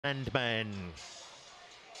and man.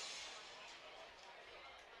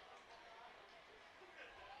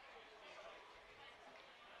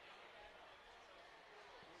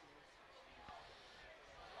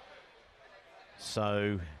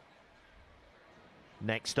 So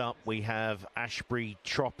next up we have Ashbury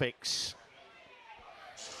Tropics.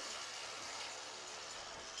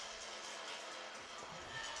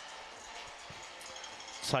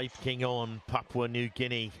 Taking on Papua New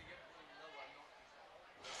Guinea.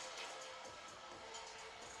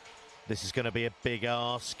 This is going to be a big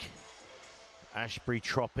ask. Ashbury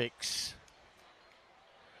Tropics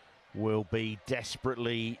will be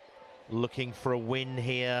desperately looking for a win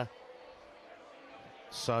here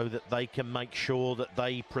so that they can make sure that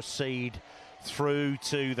they proceed through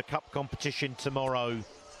to the cup competition tomorrow.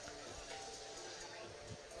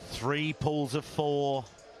 3 pools of 4.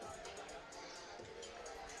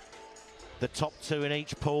 The top 2 in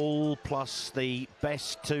each pool, plus the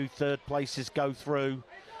best 2 third places go through.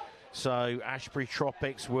 So Ashbury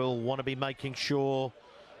Tropics will want to be making sure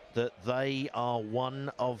that they are one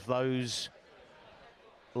of those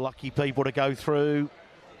lucky people to go through.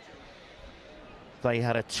 They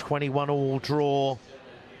had a 21-all draw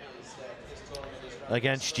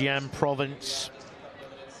against Yam Province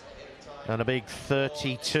and a big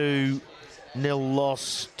 32-0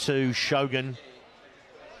 loss to Shogun.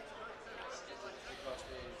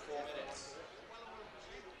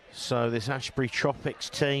 So this Ashbury Tropics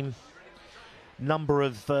team, number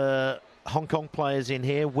of Hong Kong players in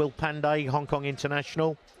here. Will Pandey, Hong Kong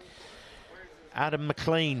international. Adam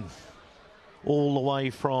McLean, all the way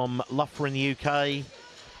from Loughborough in the UK.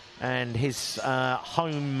 And his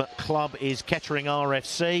home club is Kettering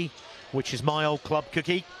RFC, which is my old club,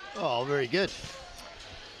 Cookie. Oh, very good.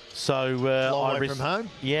 So long way from home.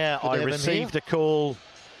 Yeah, I received a call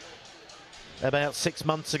about 6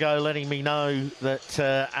 months ago letting me know that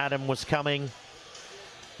Adam was coming.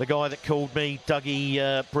 The guy that called me,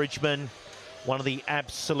 Dougie Bridgman, one of the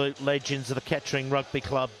absolute legends of the Kettering Rugby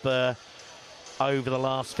Club over the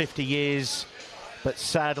last 50 years, but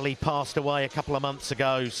sadly passed away a couple of months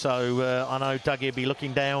ago. So I know Dougie will be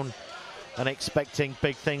looking down and expecting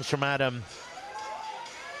big things from Adam.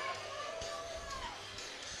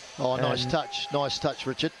 Oh, nice touch,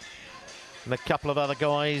 Richard. And a couple of other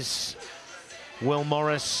guys, Will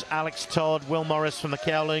Morris, Alex Todd. Will Morris from the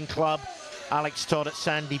Kowloon Club, Alex Todd at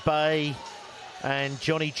Sandy Bay, and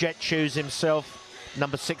Johnny Jet Shoes himself,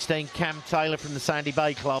 number 16, Cam Taylor from the Sandy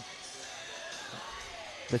Bay Club.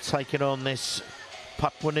 They're taking on this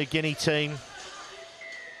Papua New Guinea team.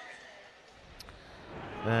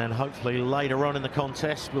 And hopefully later on in the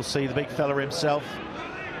contest, we'll see the big fella himself,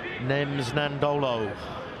 Nems Nandolo.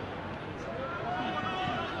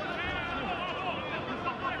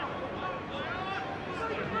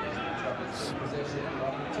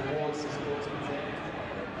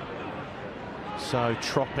 So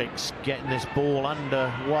Tropics getting this ball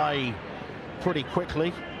underway pretty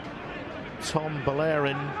quickly. Tom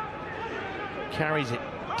Bellerin carries it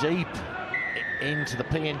deep into the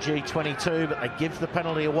PNG 22, but they give the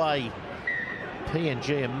penalty away.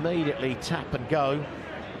 PNG immediately tap and go.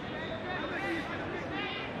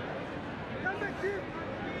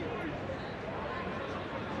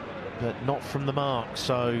 But not from the mark,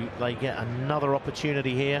 so they get another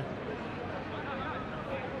opportunity here.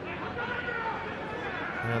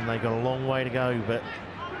 And they got a long way to go, but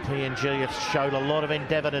PNG have showed a lot of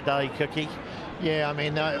endeavour today, Cookie. Yeah, I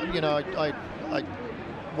mean, you know, I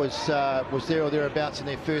was there or thereabouts in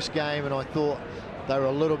their first game, and I thought they were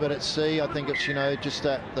a little bit at sea. I think it's, you know, just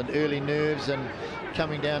the early nerves and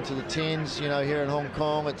coming down to the 10s. You know, here in Hong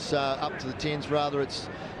Kong, it's up to the 10s rather. It's,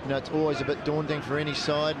 you know, it's always a bit daunting for any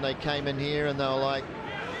side, and they came in here and they were like,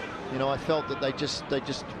 you know, I felt that they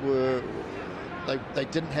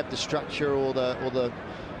didn't have the structure or the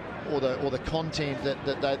content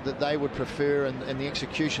that they would prefer, and the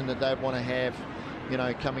execution that they'd want to have, you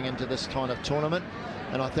know, coming into this kind of tournament.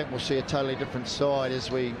 And I think we'll see a totally different side as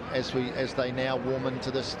they now warm into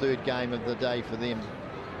this third game of the day for them.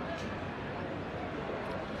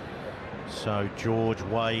 So George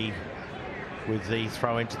Way with the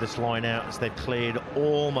throw into this line out as they've cleared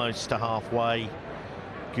almost to halfway.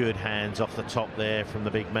 Good hands off the top there from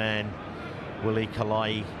the big man, Willie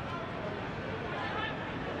Kalai.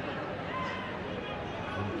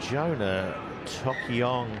 And Jonah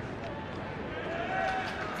Tokiong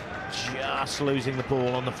just losing the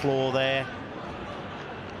ball on the floor there.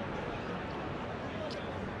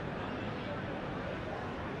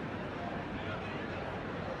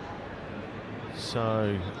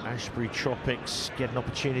 So Ashbury Tropics get an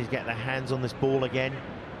opportunity to get their hands on this ball again.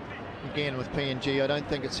 again with PNG, I don't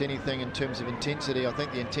think it's anything in terms of intensity. I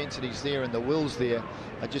think the intensity's there and the will's there.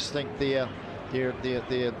 I just think they're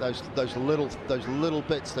those little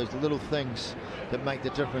bits, those little things that make the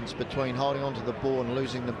difference between holding onto the ball and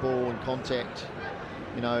losing the ball in contact.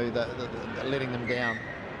 You know, letting them down,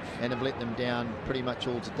 and have let them down pretty much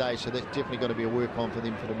all today. So that's definitely got to be a work on for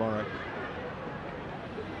them for tomorrow.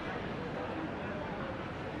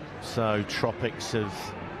 So Tropics have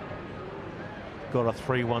got a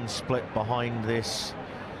 3-1 split behind this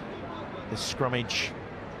scrummage,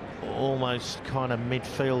 almost kind of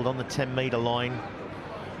midfield on the 10-metre line.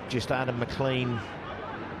 Just Adam McLean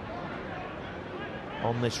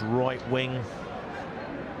on this right wing.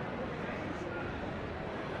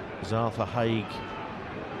 As Arthur Haig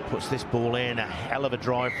puts this ball in, a hell of a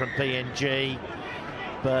drive from PNG,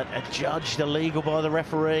 but adjudged illegal by the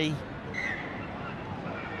referee.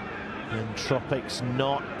 And Tropics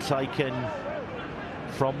not taken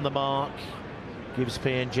from the mark, gives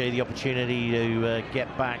PNG the opportunity to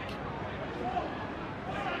get back.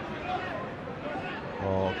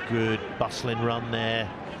 Oh, good bustling run there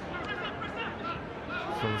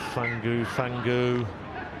from Fangu.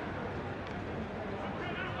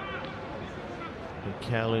 And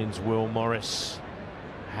Kowloon's Will Morris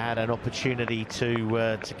had an opportunity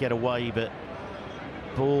to get away, but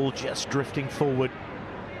ball just drifting forward.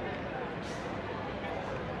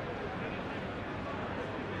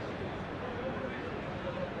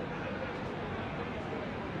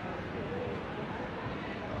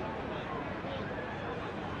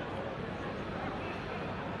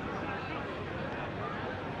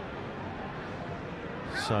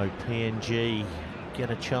 So PNG get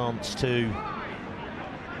a chance to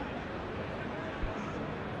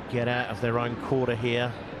get out of their own quarter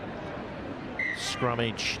here.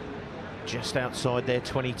 Scrummage just outside their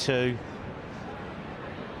 22.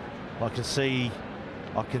 I can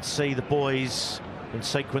see the boys in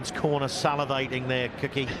sequence corner salivating there,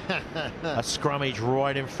 Cookie. A scrummage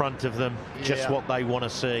right in front of them, just what they want to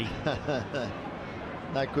see.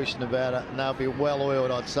 No question about it. And they'll be well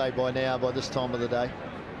oiled, I'd say, by now, by this time of the day.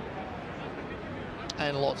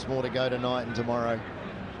 And lots more to go tonight and tomorrow.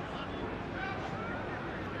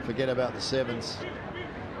 Forget about the sevens.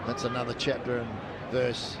 That's another chapter and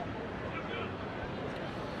verse.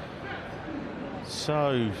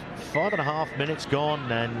 So 5.5 minutes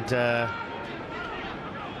gone, and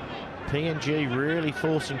PNG really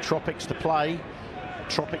forcing Tropics to play.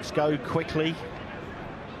 Tropics go quickly.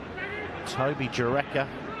 Toby Jareka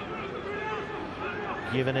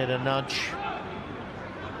giving it a nudge.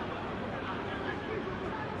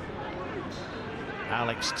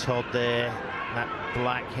 Alex Todd there, that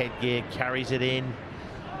black headgear carries it in.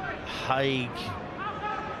 Haig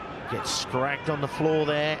gets scragged on the floor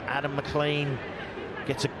there. Adam McLean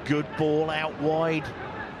gets a good ball out wide.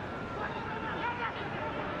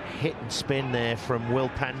 Hit and spin there from Will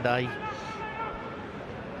Pandey.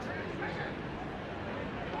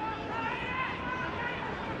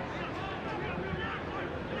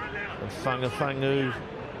 And Fangu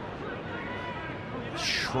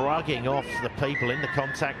shrugging off the people in the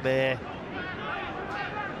contact there.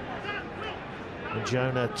 And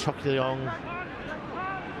Jonah Tokyong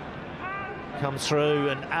comes through,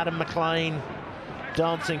 and Adam McLean,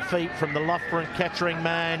 dancing feet from the Loughborough and Kettering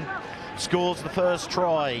man, scores the first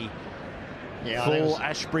try for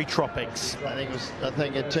Ashbury Tropics. I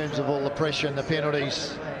think in terms of all the pressure and the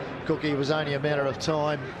penalties, Cookie, was only a matter of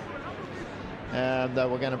time. They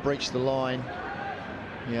were going to breach the line.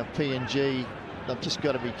 PNG, they've just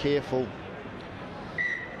got to be careful.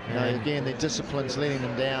 Again, their discipline's letting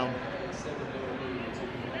them down.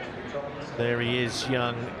 There he is,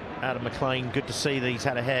 young Adam McLean. Good to see that he's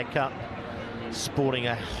had a haircut. Sporting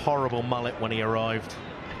a horrible mullet when he arrived.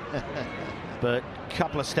 But a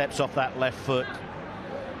couple of steps off that left foot.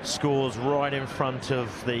 Scores right in front of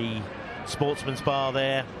the sportsman's bar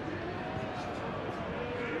there.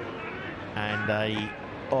 And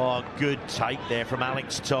a good take there from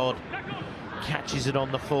Alex Todd. Catches it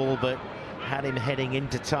on the full, but had him heading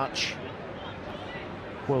into touch.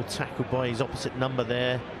 Well tackled by his opposite number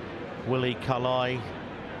there, Willie Kalai.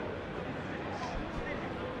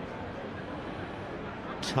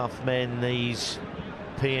 Tough men, these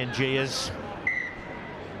PNGers.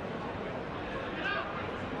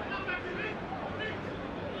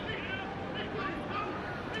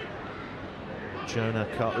 Jonah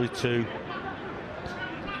Kautu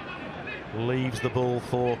leaves the ball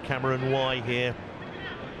for Cameron Y here.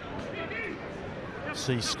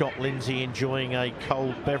 See Scott Lindsay enjoying a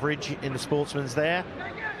cold beverage in the sportsman's there.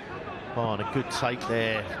 Oh, and a good take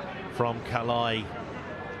there from Kalai.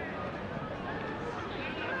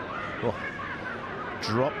 Oh,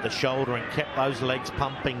 dropped the shoulder and kept those legs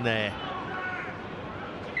pumping there.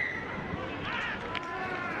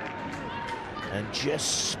 And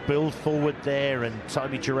just spilled forward there, and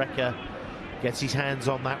Toby Jureka gets his hands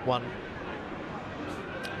on that one.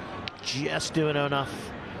 Just doing enough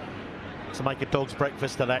to make a dog's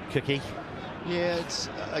breakfast of that, Cookie. Yeah, it's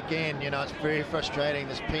again, you know, it's very frustrating.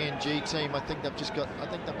 This PNG team, I think they've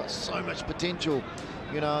got so much potential,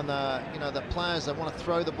 you know, and the players, they want to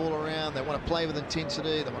throw the ball around, they want to play with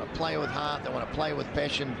intensity, they want to play with heart, they want to play with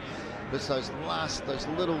passion. But it's those last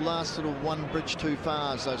little one bridge too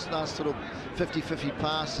fars, those last little 50-50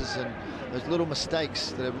 passes, and those little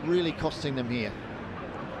mistakes that are really costing them here.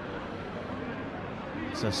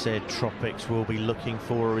 As I said, Tropics will be looking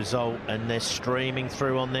for a result, and they're streaming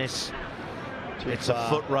through on this. It's a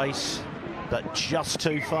foot race, but just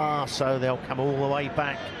too far, so they'll come all the way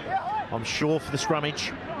back, I'm sure, for the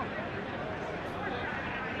scrummage.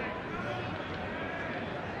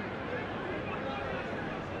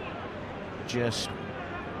 Just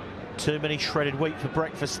too many shredded wheat for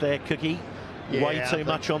breakfast there, Cookie. Yeah, way too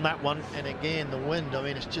much on that one. And again, the wind, I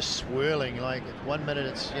mean, it's just swirling. Like 1 minute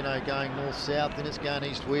it's, you know, going north-south, then it's going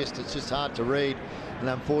east-west. It's just hard to read. And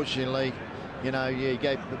unfortunately, you know, yeah, he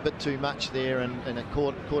gave a bit too much there, and it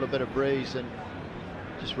caught a bit of breeze and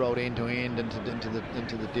just rolled end-to-end into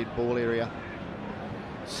the dead ball area.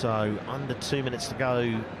 So under 2 minutes to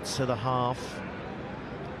go to the half.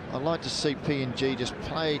 I'd like to see PNG just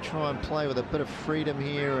try and play with a bit of freedom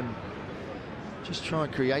here and just try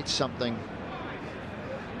and create something.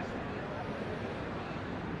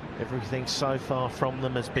 Everything so far from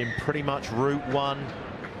them has been pretty much route one.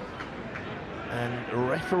 And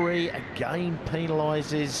referee again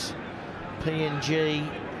penalises PNG.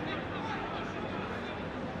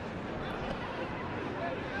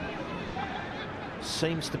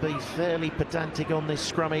 Seems to be fairly pedantic on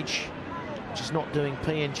this scrummage, which is not doing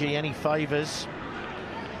PNG any favours.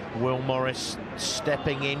 Will Morris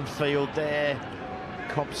stepping infield there.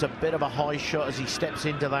 Cops a bit of a high shot as he steps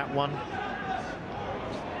into that one.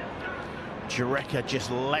 Jureka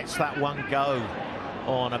just lets that one go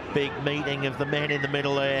on a big meeting of the men in the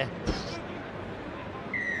middle there.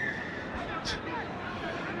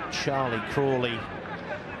 Charlie Crawley,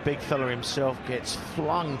 big fella himself, gets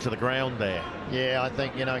flung to the ground there. Yeah, I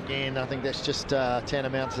think, you know, again, I think that's just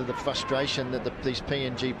tantamount to the frustration that these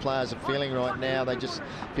PNG players are feeling right now. They just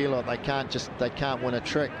feel like they can't win a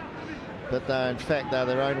trick. But in fact, they're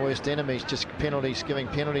their own worst enemies, just penalties, giving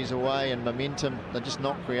penalties away and momentum. They're just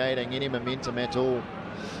not creating any momentum at all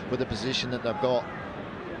with the position that they've got.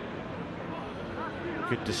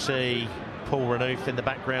 Good to see Paul Renouf in the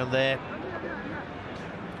background there.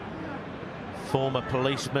 Former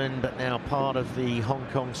policeman, but now part of the Hong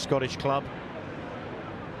Kong Scottish club.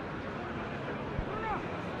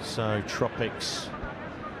 So Tropics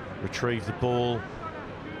retrieve the ball.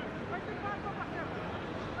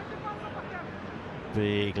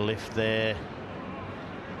 Big lift there.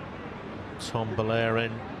 Tom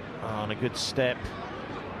Bellerin on a good step.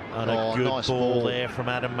 And a good nice ball there from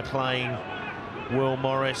Adam McLean. Will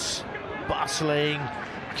Morris bustling,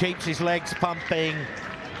 keeps his legs pumping.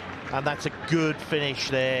 And that's a good finish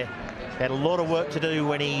there. Had a lot of work to do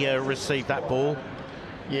when he received that ball.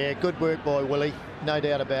 Yeah, good work by Willie, no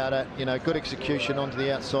doubt about it. You know, good execution onto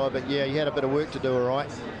the outside, but yeah, he had a bit of work to do, all right.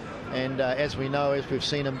 And as we know, as we've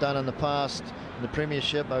seen him done in the past, in the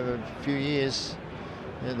Premiership over a few years,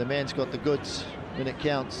 you know, the man's got the goods when it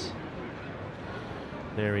counts.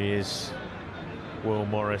 There he is, Will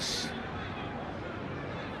Morris.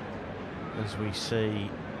 As we see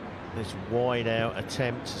this wide out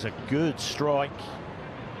attempt, is a good strike,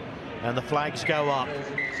 and the flags go up.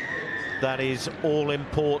 That is all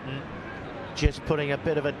important. Just putting a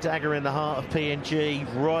bit of a dagger in the heart of PNG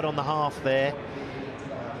right on the half there.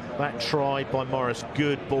 That try by Morris,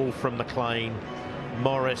 good ball from McLean.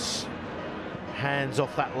 Morris hands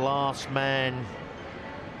off that last man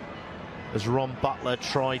as Ron Butler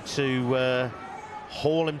tried to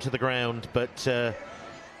haul him to the ground, but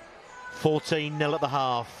 14-0 at the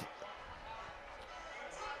half.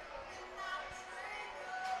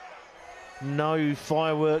 No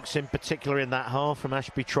fireworks in particular in that half from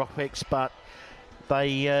Ashbury Tropics, but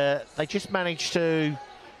they just managed to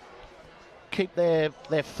keep their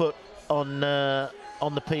foot on the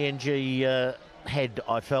PNG head.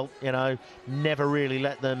 I felt, you know, never really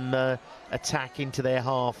let them attack into their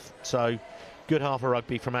half. So good half of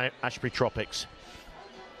rugby from Ashbury Tropics.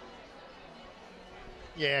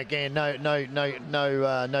 Yeah, again, no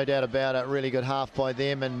doubt about it. Really good half by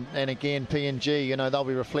them, and again, PNG, you know, they'll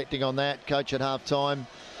be reflecting on that. Coach at half time,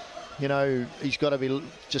 you know, he's got to be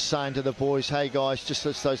just saying to the boys, hey guys, just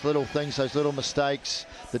those little things, those little mistakes,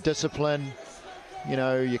 the discipline. You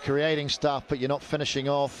know, you're creating stuff, but you're not finishing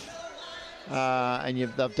off. And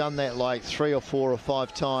they've done that like 3 or 4 or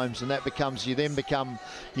 5 times, and that becomes, you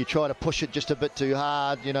try to push it just a bit too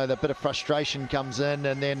hard. You know, the bit of frustration comes in,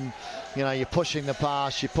 and then, you know, you're pushing the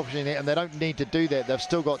pass, you're pushing it, and they don't need to do that. They've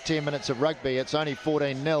still got 10 minutes of rugby. It's only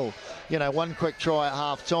 14-0. You know, one quick try at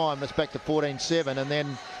half time, it's back to 14-7, and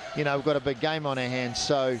then, you know, we've got a big game on our hands.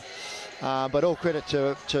 So, but all credit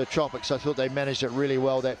to Tropics. I thought they managed it really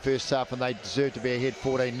well that first half, and they deserved to be ahead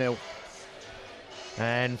 14-0.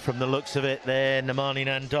 And from the looks of it there, Nemani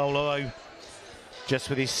Nandolo, just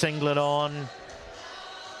with his singlet on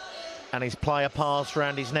and his player pass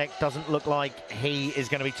around his neck, doesn't look like he is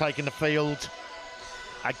going to be taking the field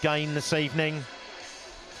again this evening.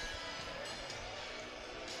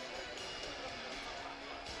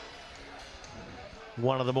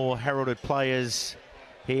 One of the more heralded players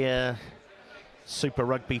here, Super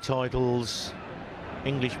Rugby titles,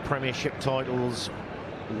 English Premiership titles,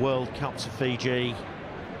 World Cups for Fiji.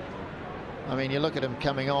 I mean, you look at him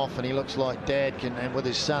coming off and he looks like Dad and with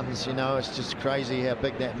his sons, you know, it's just crazy how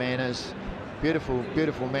big that man is. Beautiful,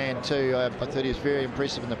 beautiful man too. I thought he was very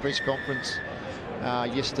impressive in the press conference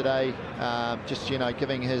yesterday, just, you know,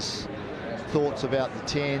 giving his thoughts about the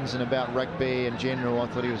 10s and about rugby in general. I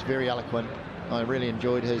thought he was very eloquent. I really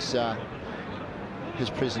enjoyed his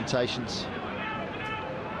presentations.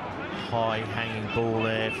 High hanging ball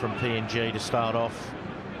there from PNG to start off.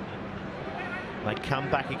 They come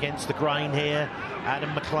back against the grain here.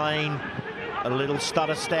 Adam McLean, a little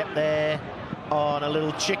stutter step there on a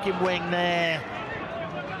little chicken wing there.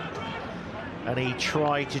 And he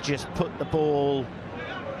tried to just put the ball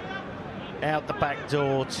out the back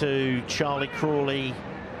door to Charlie Crawley.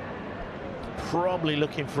 Probably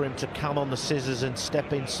looking for him to come on the scissors and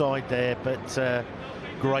step inside there, but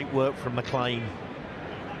great work from McLean.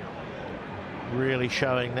 Really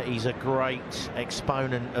showing that he's a great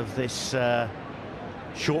exponent of this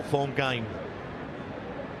short form game.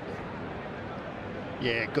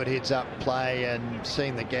 Yeah, good heads up play and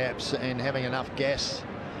seeing the gaps and having enough gas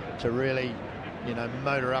to really, you know,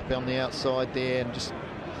 motor up on the outside there, and just,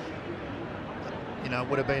 you know, it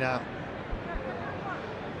would have been a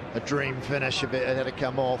dream finish if it had to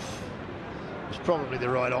come off. It was probably the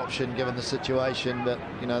right option given the situation, but,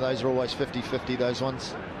 you know, those are always 50-50, those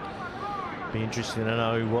ones. Be interesting to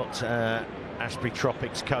know what Ashbury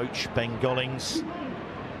Tropics coach Ben Gollings,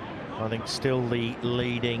 I think still the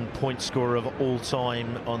leading point scorer of all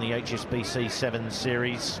time on the HSBC 7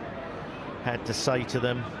 series, had to say to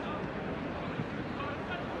them.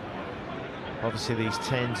 Obviously these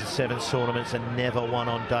 10s and 7s tournaments are never won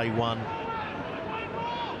on day one.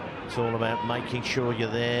 It's all about making sure you're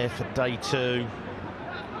there for day 2,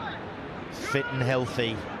 fit and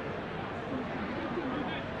healthy.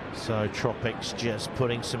 So Tropics just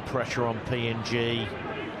putting some pressure on PNG.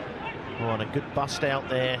 Oh, and a good bust out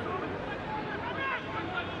there.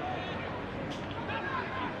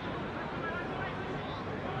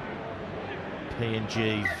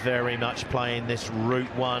 PNG very much playing this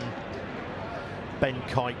route one. Ben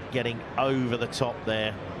Kite getting over the top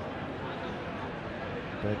there.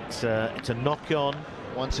 But it's a knock on.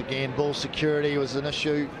 Once again, ball security was an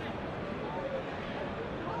issue.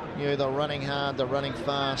 You know, they're running hard, they're running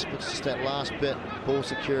fast, but it's just that last bit, ball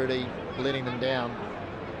security, letting them down.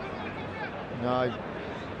 No,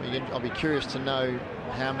 I'll be curious to know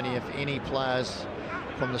how many, if any, players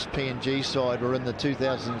from this PNG side were in the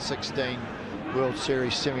 2016 World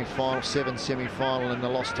Series semi-final, 7 semi-final, and the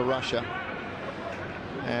loss to Russia.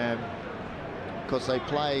 Because they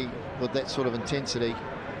play with that sort of intensity.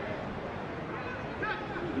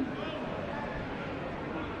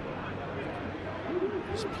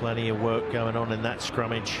 There's plenty of work going on in that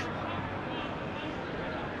scrummage.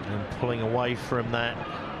 And pulling away from that.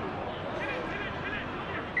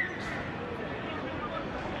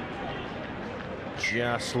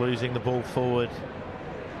 Just losing the ball forward.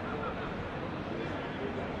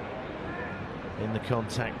 In the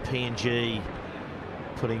contact, PNG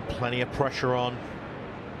putting plenty of pressure on.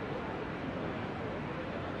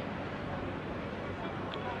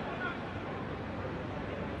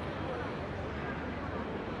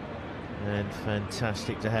 And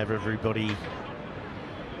fantastic to have everybody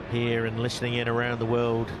here and listening in around the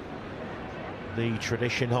world. The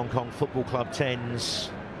tradition Hong Kong Football Club 10s.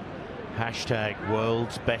 Hashtag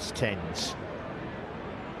world's best 10s.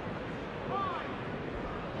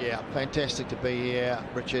 Yeah, fantastic to be here,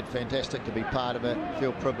 Richard. Fantastic to be part of it.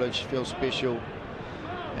 Feel privileged, feel special,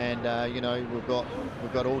 and you know, we've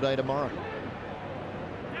got all day tomorrow.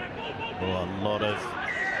 Well, a lot of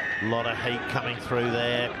A lot of heat coming through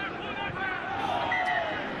there.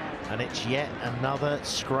 And it's yet another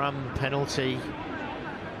scrum penalty.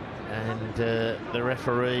 And the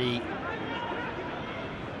referee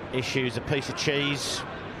issues a piece of cheese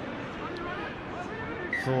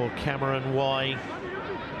for Cameron Y.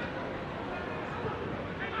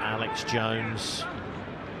 Alex Jones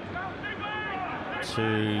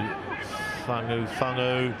to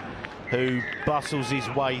Fungu, who bustles his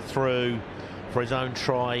way through for his own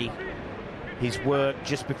try. His work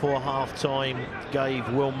just before half-time gave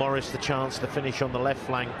Will Morris the chance to finish on the left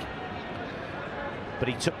flank, but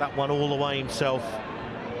he took that one all the way himself.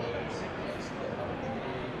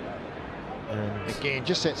 And again,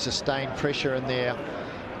 just that sustained pressure in there,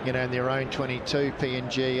 you know, in their own 22,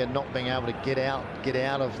 PNG, and not being able to get out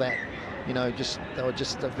of that, you know, they were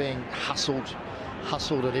just being hustled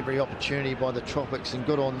at every opportunity by the Tropics, and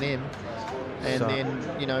good on them. And so,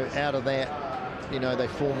 then, you know, out of that, you know, they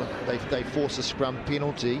force a scrum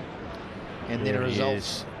penalty, and then a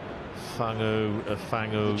result.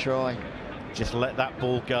 Fangu try. Just let that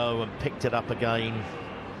ball go and picked it up again.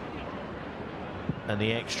 And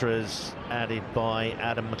the extras added by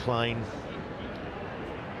Adam McLean.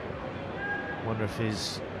 Wonder if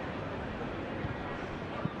his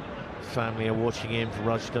family are watching him for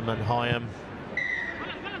Rushden and Hyam.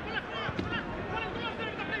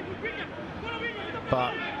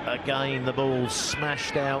 But again, the ball's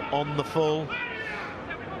smashed out on the full.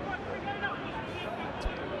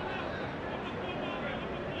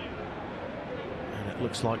 And it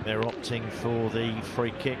looks like they're opting for the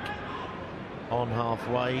free kick on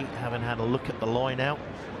halfway, having had a look at the line out.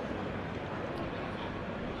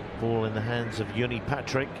 Ball in the hands of Uni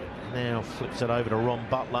Patrick. Now flips it over to Ron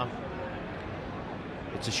Butler.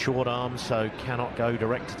 It's a short arm, so cannot go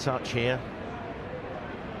direct to touch here.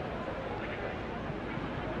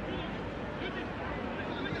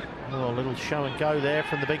 Oh, a little show and go there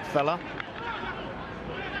from the big fella.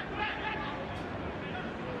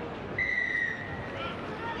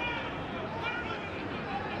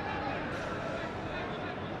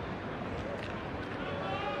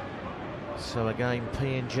 So again,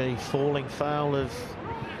 PNG falling foul of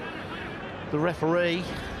the referee.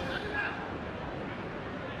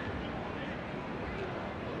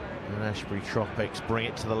 And Ashbury Tropics bring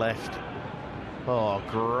it to the left. Oh,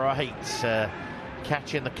 great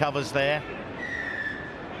catch in the covers there.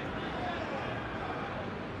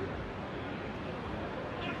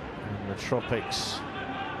 And the Tropics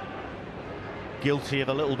guilty of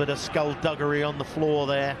a little bit of skullduggery on the floor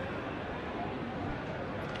there.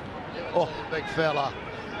 Oh, big fella.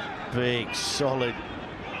 Big, solid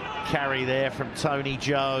carry there from Tony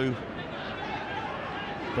Joe.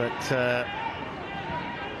 But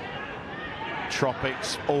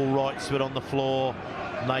Tropics all right, but on the floor.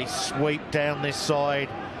 And they sweep down this side.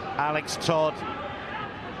 Alex Todd.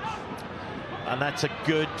 And that's a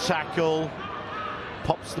good tackle.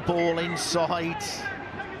 Pops the ball inside.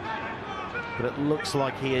 But it looks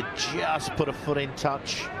like he had just put a foot in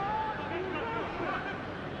touch.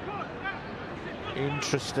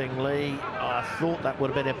 Interestingly, I thought that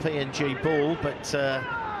would have been a PNG ball, but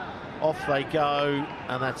off they go,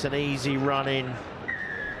 and that's an easy run in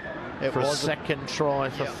for a second try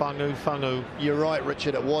for Fungu. You're right,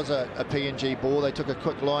 Richard. It was a PNG ball. They took a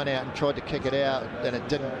quick line out and tried to kick it out, and it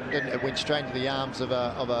didn't. It went straight into the arms of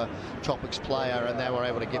a Tropics player, and they were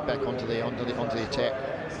able to get back onto the attack.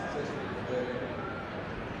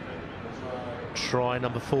 Try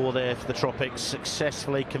number 4 there for the Tropics,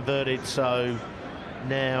 successfully converted, so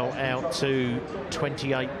now out to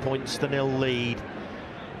 28 points to 0 lead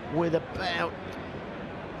with about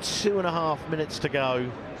 2.5 minutes to go.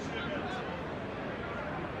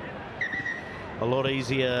 A lot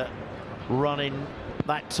easier running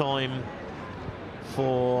that time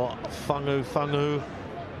for Fungu.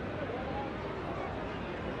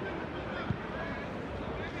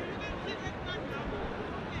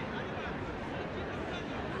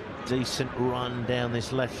 Decent run down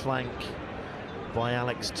this left flank by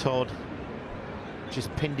Alex Todd.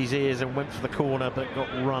 Just pinned his ears and went for the corner, but got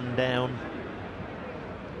run down.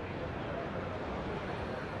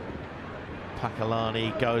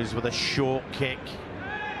 Pakalani goes with a short kick.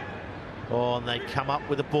 Oh, and they come up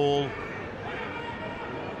with the ball.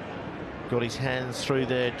 Got his hands through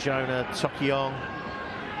there, Jonah Tokiong.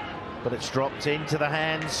 But it's dropped into the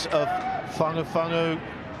hands of Fungu.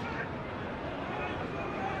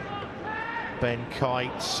 Ben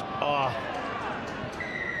Kites. Oh.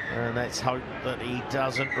 And let's hope that he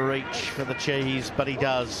doesn't reach for the cheese, but he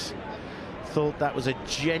does. Thought that was a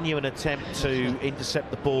genuine attempt to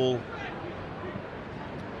intercept the ball.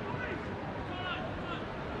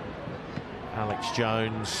 Alex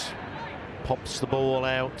Jones pops the ball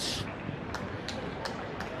out.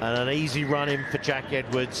 And an easy run in for Jack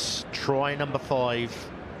Edwards. Try number 5.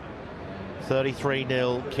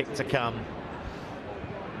 33-0, kick to come.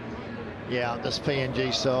 Yeah, this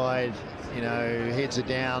PNG side, you know, heads are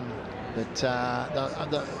down, but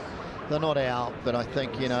they're not out. But I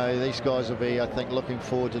think, you know, these guys will be, I think, looking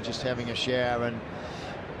forward to just having a shower and,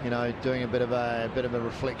 you know, doing a bit of a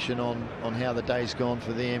reflection on how the day's gone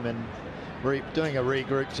for them, and doing a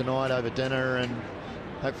regroup tonight over dinner, and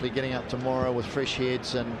hopefully getting up tomorrow with fresh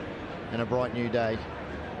heads and a bright new day.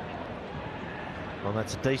 Well,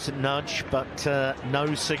 that's a decent nudge, but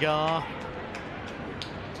no cigar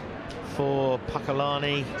for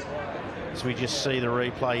Pakalani. As we just see the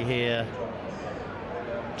replay here,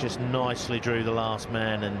 just nicely drew the last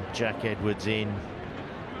man, and Jack Edwards in.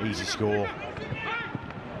 Easy score.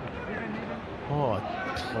 Oh,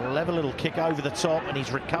 a clever little kick over the top, and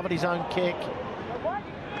he's recovered his own kick.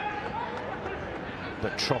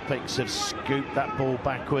 But Tropics have scooped that ball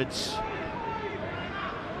backwards.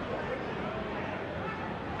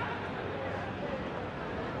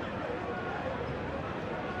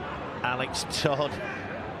 Alex Todd,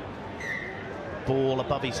 ball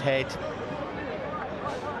above his head.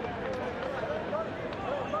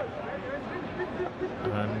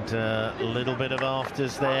 And a little bit of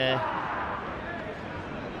afters there.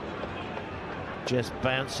 Just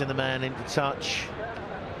bouncing the man into touch.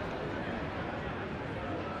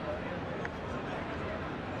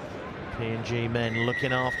 PNG men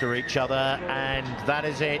looking after each other, and that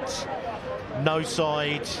is it. No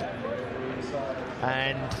side.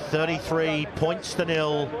 And 33 points to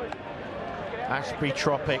 0. Ashbury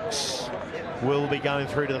Tropics will be going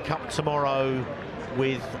through to the Cup tomorrow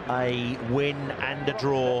with a win and a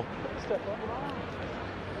draw.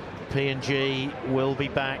 PNG will be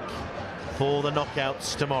back for the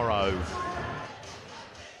knockouts tomorrow.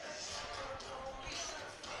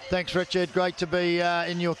 Thanks, Richard. Great to be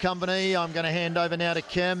in your company. I'm going to hand over now to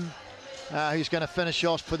Kim, who's going to finish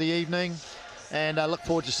off for the evening, and I look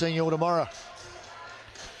forward to seeing you all tomorrow.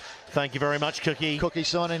 Thank you very much, Cookie. Cookie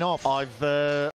signing off. I've